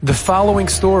The following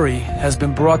story has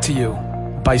been brought to you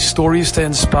by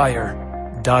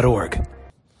StoriesToInspire.org.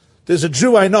 There's a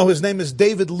Jew I know, his name is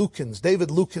David Lukens. David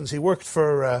Lukens, he worked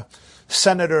for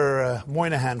Senator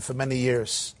Moynihan for many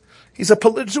years. He's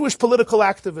a Jewish political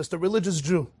activist, a religious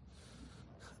Jew.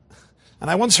 And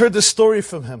I once heard this story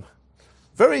from him.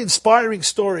 Very inspiring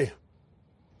story.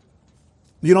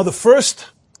 You know, the first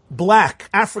black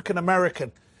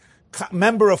African-American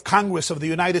member of Congress of the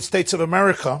United States of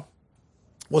America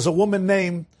was a woman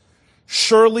named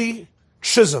Shirley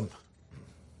Chisholm.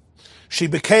 She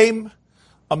became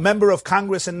a member of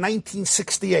Congress in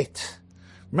 1968.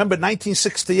 Remember,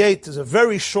 1968 is a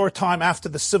very short time after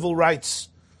the civil rights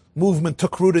movement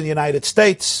took root in the United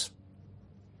States.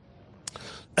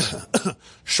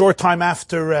 Short time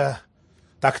after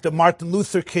Dr. Martin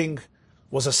Luther King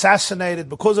was assassinated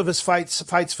because of his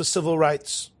fights for civil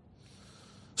rights.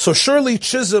 So Shirley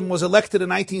Chisholm was elected in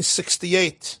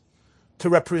 1968 to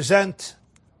represent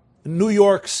New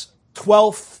York's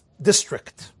 12th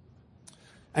district.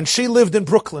 And she lived in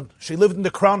Brooklyn. She lived in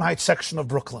the Crown Heights section of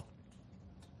Brooklyn.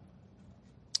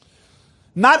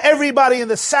 Not everybody in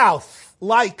the South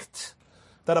liked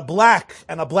that a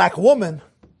black woman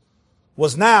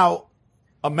was now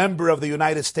a member of the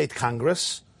United States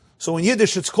Congress. So in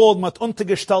Yiddish it's called mat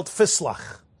untergestellt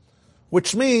Fislach,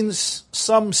 which means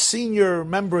some senior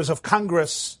members of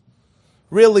Congress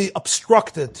really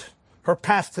obstructed her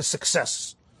path to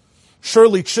success.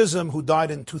 Shirley Chisholm, who died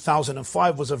in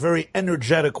 2005, was a very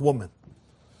energetic woman,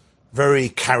 very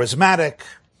charismatic,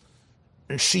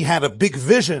 and she had a big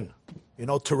vision,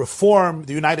 to reform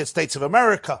the United States of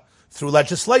America through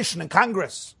legislation in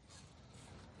Congress.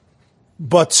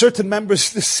 But certain members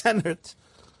of the Senate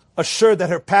assured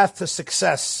that her path to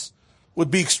success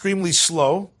would be extremely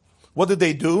slow. What did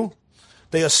they do?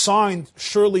 They assigned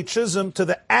Shirley Chisholm to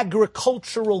the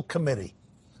Agricultural Committee.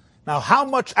 Now, how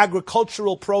much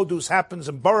agricultural produce happens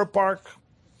in Borough Park,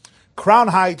 Crown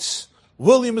Heights,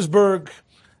 Williamsburg,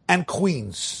 and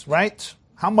Queens, right?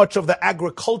 How much of the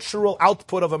agricultural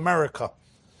output of America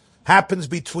happens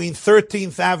between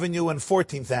 13th Avenue and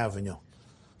 14th Avenue?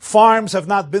 Farms have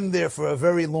not been there for a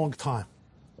very long time.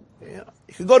 You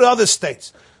can go to other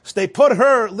states. So they put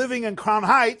her living in Crown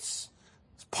Heights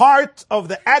as part of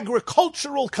the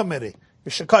Agricultural Committee.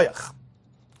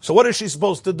 So what is she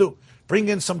supposed to do? Bring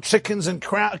in some chickens and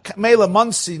Mela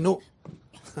Muncie. No.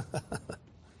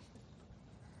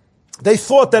 They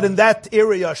thought that in that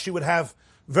area she would have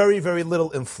very, very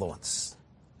little influence.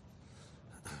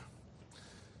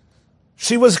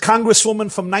 She was a congresswoman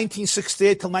from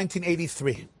 1968 till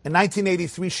 1983. In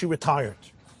 1983, she retired.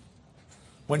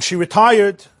 When she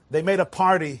retired, they made a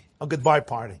party, a goodbye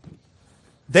party.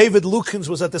 David Lukens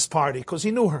was at this party because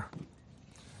he knew her.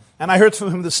 And I heard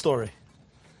from him this story.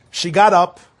 She got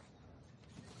up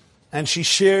and she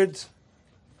shared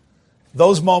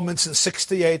those moments in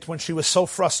 68 when she was so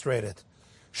frustrated.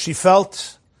 She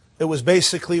felt it was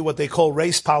basically what they call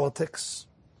race politics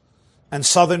and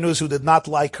Southerners who did not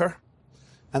like her.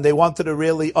 And they wanted to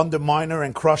really undermine her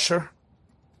and crush her.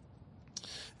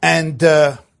 And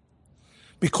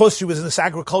because she was in this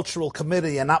agricultural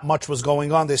committee and not much was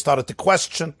going on, they started to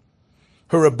question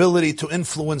her ability to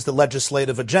influence the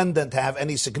legislative agenda and to have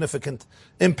any significant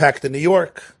impact in New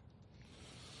York.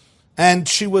 And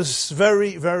she was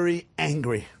very, very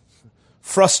angry,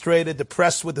 frustrated,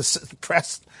 depressed,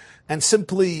 and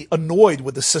simply annoyed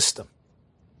with the system.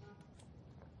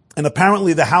 And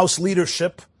apparently the House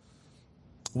leadership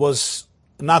was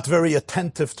not very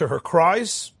attentive to her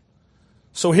cries.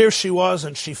 So here she was,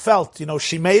 and she felt,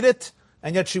 she made it,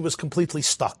 and yet she was completely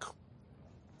stuck.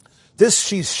 This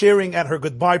she's sharing at her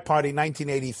goodbye party in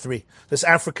 1983, this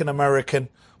African-American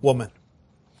woman.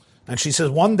 And she says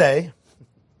one day,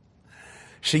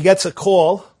 she gets a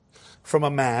call from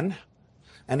a man,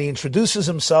 and he introduces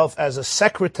himself as a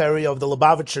secretary of the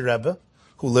Lubavitcher Rebbe,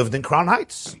 who lived in Crown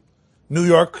Heights, New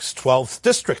York's 12th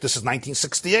district. This is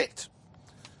 1968.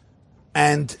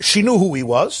 And she knew who he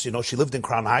was. She lived in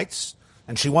Crown Heights.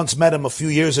 And she once met him a few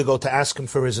years ago to ask him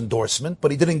for his endorsement. But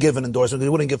he didn't give an endorsement. He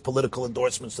wouldn't give political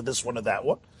endorsements to this one or that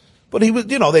one. But he was,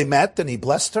 they met and he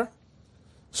blessed her.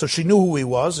 So she knew who he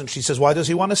was. And she says, why does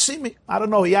he want to see me? I don't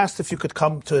know. He asked if you could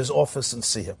come to his office and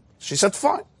see him. She said,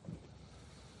 fine.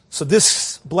 So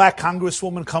this black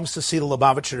congresswoman comes to see the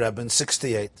Lubavitcher Rebbe in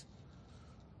 68.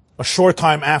 A short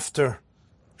time after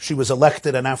she was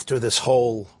elected and after this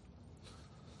all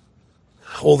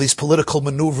these political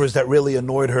maneuvers that really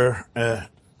annoyed her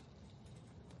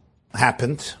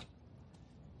happened.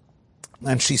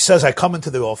 And she says, I come into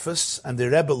the office, and the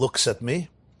Rebbe looks at me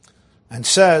and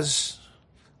says,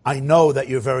 I know that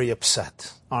you're very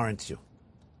upset, aren't you?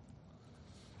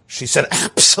 She said,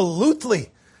 absolutely,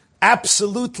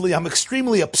 absolutely, I'm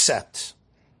extremely upset.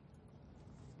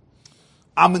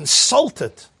 I'm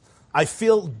insulted. I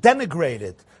feel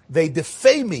denigrated. They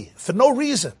defame me for no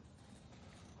reason.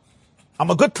 I'm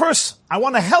a good person. I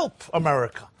want to help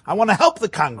America. I want to help the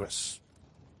Congress.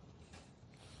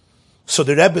 So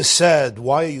the Rebbe said,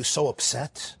 why are you so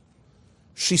upset?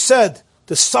 She said,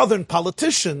 the Southern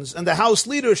politicians and the House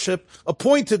leadership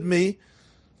appointed me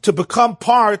to become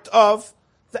part of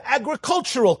the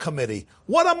Agricultural Committee.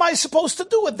 What am I supposed to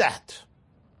do with that?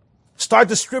 Start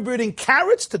distributing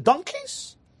carrots to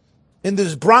donkeys in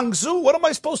this Bronx Zoo? What am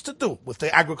I supposed to do with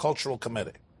the Agricultural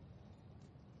Committee?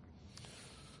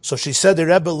 So she said, the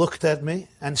Rebbe looked at me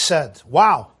and said,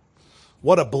 wow,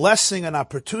 what a blessing and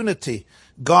opportunity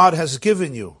God has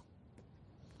given you.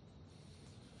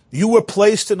 You were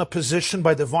placed in a position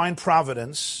by divine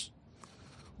providence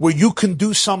where you can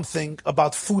do something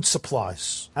about food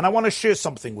supplies. And I want to share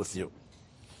something with you.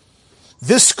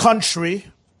 This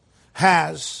country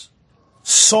has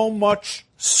so much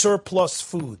surplus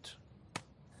food.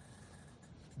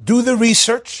 Do the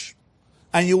research,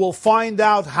 and you will find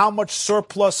out how much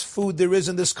surplus food there is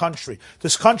in this country.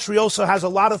 This country also has a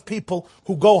lot of people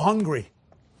who go hungry.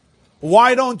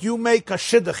 Why don't you make a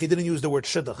shidduch? He didn't use the word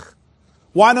shidduch.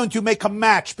 Why don't you make a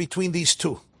match between these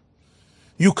two?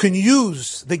 You can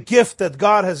use the gift that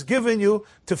God has given you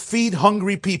to feed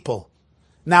hungry people.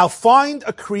 Now find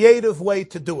a creative way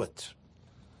to do it.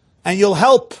 And you'll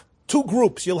help two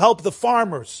groups. You'll help the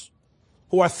farmers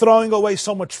who are throwing away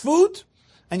so much food,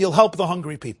 and you'll help the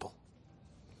hungry people.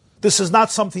 This is not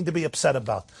something to be upset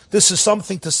about. This is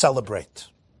something to celebrate.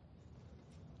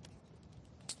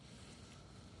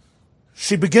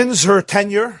 She begins her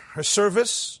tenure, her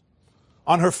service.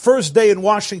 On her first day in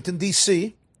Washington,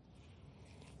 D.C.,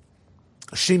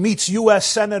 she meets U.S.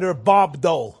 Senator Bob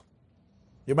Dole.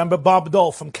 You remember Bob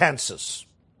Dole from Kansas?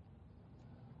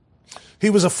 He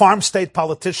was a farm state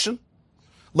politician.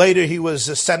 Later, he was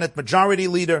a Senate Majority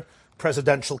Leader,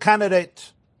 presidential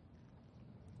candidate.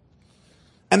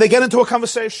 And they get into a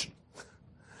conversation.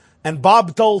 And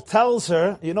Bob Dole tells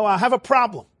her, you know, I have a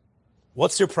problem.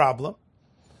 What's your problem?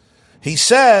 He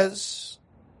says,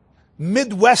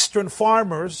 Midwestern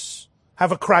farmers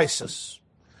have a crisis.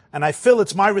 And I feel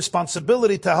it's my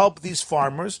responsibility to help these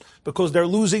farmers because they're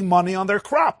losing money on their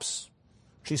crops.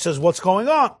 She says, what's going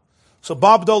on? So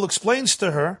Bob Dole explains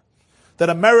to her that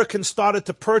Americans started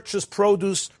to purchase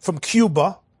produce from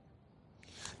Cuba,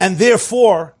 and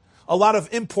therefore a lot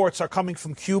of imports are coming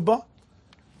from Cuba.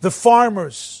 The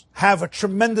farmers have a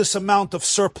tremendous amount of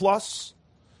surplus.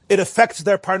 It affects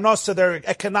their parnasa, their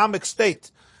economic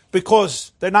state,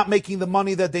 because they're not making the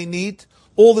money that they need.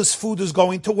 All this food is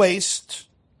going to waste.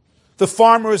 The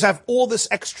farmers have all this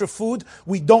extra food.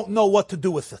 We don't know what to do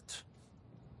with it.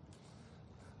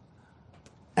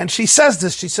 And she says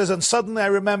this. She says, and suddenly I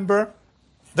remember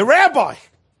the rabbi.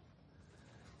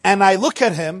 And I look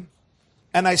at him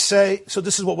and I say, so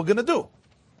this is what we're going to do.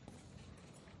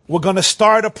 We're going to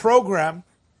start a program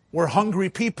where hungry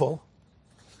people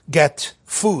get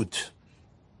food.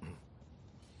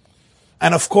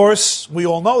 And of course, we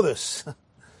all know this.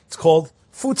 It's called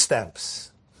food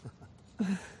stamps.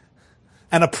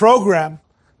 And a program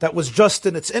that was just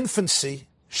in its infancy,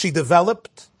 she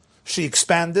developed, she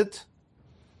expanded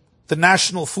the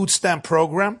National Food Stamp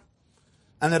Program,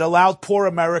 and it allowed poor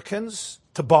Americans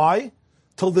to buy,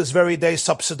 till this very day,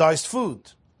 subsidized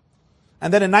food.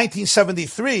 And then in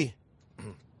 1973,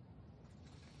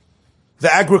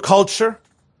 the Agriculture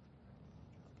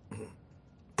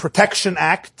Protection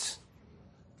Act,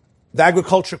 the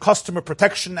Agriculture Customer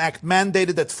Protection Act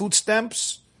mandated that food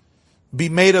stamps be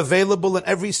made available in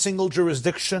every single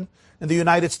jurisdiction in the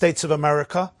United States of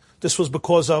America. This was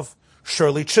because of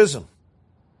Shirley Chisholm.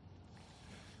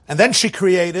 And then she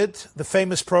created the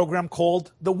famous program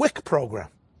called the WIC program.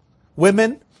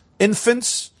 Women,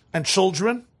 infants, and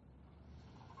children.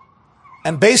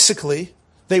 And basically,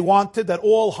 they wanted that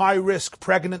all high-risk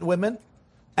pregnant women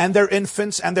and their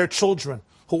infants and their children,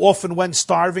 who often went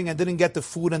starving and didn't get the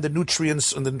food and the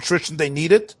nutrients and the nutrition they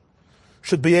needed,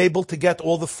 should be able to get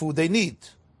all the food they need.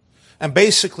 And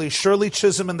basically, Shirley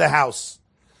Chisholm in the House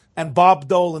and Bob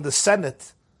Dole in the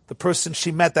Senate, the person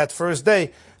she met that first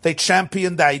day, they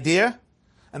championed the idea,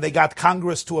 and they got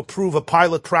Congress to approve a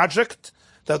pilot project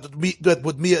that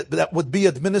would be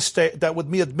administered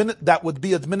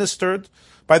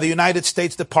by the United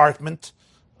States Department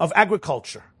of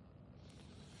Agriculture.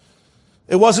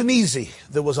 It wasn't easy.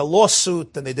 There was a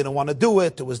lawsuit, and they didn't want to do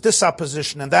it. There was this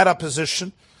opposition and that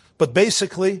opposition. But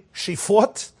basically, she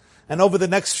fought, and over the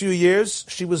next few years,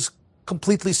 she was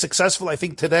completely successful. I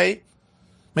think today,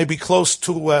 maybe close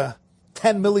to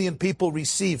 10 million people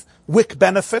receive WIC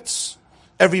benefits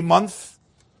every month,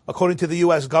 according to the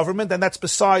U.S. government, and that's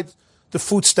besides the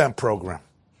food stamp program.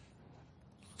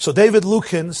 So David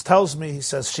Lukens tells me, he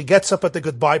says, she gets up at the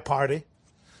goodbye party,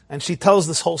 and she tells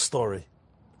this whole story.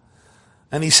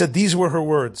 And he said, these were her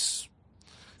words.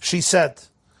 She said,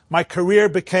 my career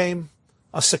became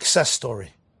a success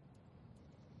story.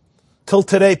 Till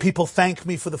today, people thank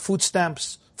me for the food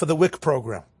stamps, for the WIC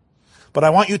program. But I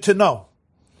want you to know,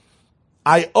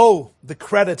 I owe the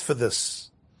credit for this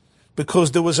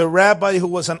because there was a rabbi who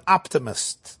was an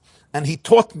optimist, and he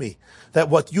taught me that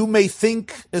what you may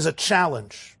think is a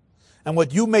challenge, and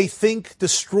what you may think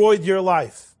destroyed your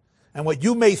life, and what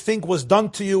you may think was done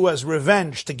to you as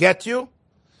revenge to get you,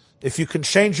 if you can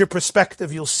change your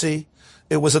perspective, you'll see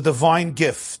it was a divine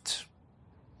gift.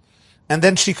 And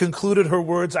then she concluded her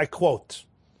words, I quote,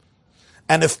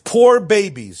 and if poor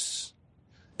babies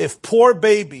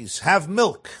have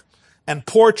milk and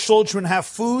poor children have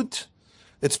food,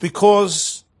 it's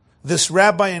because this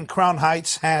rabbi in Crown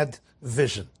Heights had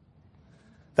vision.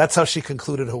 That's how she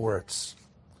concluded her words.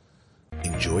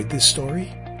 Enjoyed this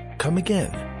story? Come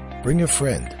again. Bring a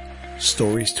friend.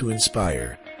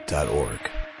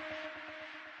 StoriesToInspire.org